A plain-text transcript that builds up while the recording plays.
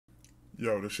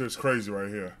Yo, this shit's crazy right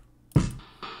here.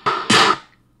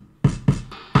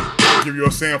 Give you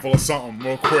a sample of something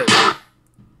real quick.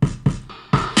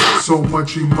 So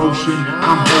much emotion,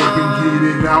 I'm hoping get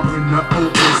it out in the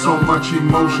open. So much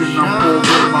emotion, I'm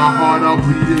pouring my heart out,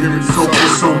 bleeding and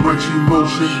soaking. So much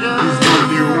emotion, these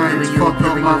lonely nights fuck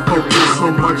up my focus. So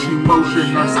much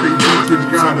emotion, I stay vintage,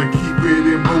 gotta keep it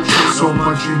in motion. So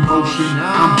much emotion,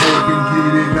 I'm hoping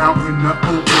get it out in the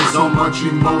open. So much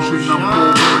emotion, I'm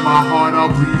pouring my heart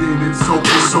out, bleeding and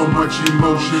soaking. So much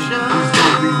emotion, these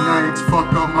lonely nights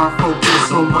fuck up my focus.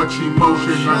 So much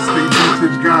emotion, I stay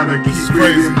vintage, gotta keep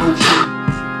it in motion.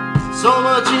 So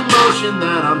much emotion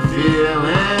that I'm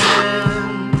feeling.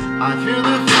 I feel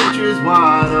the future's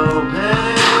wide open.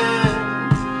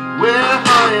 We're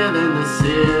higher than the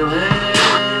ceiling.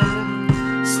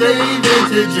 Stay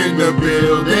vintage in the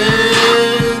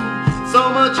building. So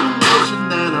much emotion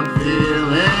that I'm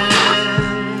feeling.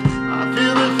 I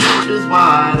feel the future's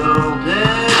wide open.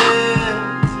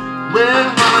 We're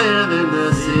higher than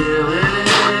the ceiling.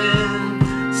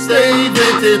 Stay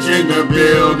vintage in the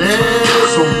building.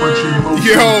 So much emotion.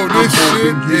 Yo, this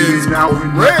shit is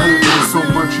crazy. So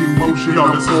much emotion.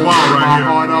 Yo, this is wild right here.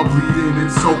 My heart out bleeding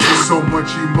and soaking. So much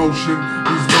emotion.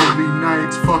 These lonely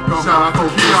nights fuck up my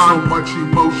focus. So much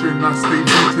emotion. I stay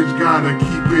vintage, gotta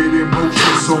keep it in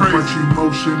motion. So much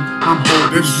emotion. I'm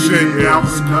hoping this shit get it out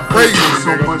is in the crazy. open.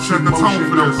 So much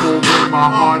emotion. I'm pouring my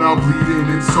heart out bleeding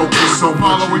and soaking. So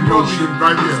much emotion.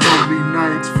 Right here. These lonely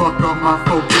nights fuck up my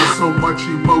focus. So much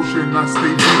emotion. I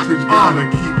stay vintage, gotta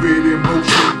keep it in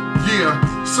motion. Yeah,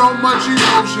 so much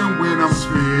emotion when I'm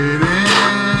spitting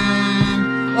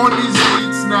on these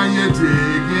beats, now you're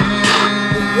digging.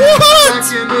 Back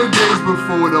in the days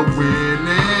before the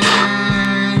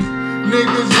winning,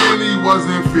 niggas really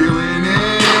wasn't feeling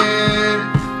it.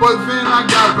 But then I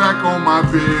got back on my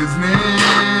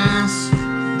business,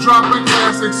 dropping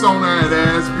classics on that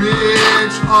ass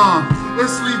bitch.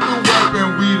 It's Lethal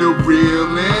Weapon, we the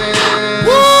realest.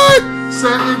 What?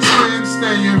 Setting trends,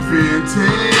 staying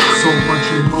vintage. So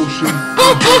much emotion,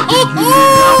 I'm hoping get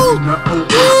it out in the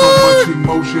open. So much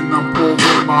emotion, I'm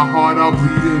pouring my heart out,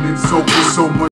 bleeding and soaking. So much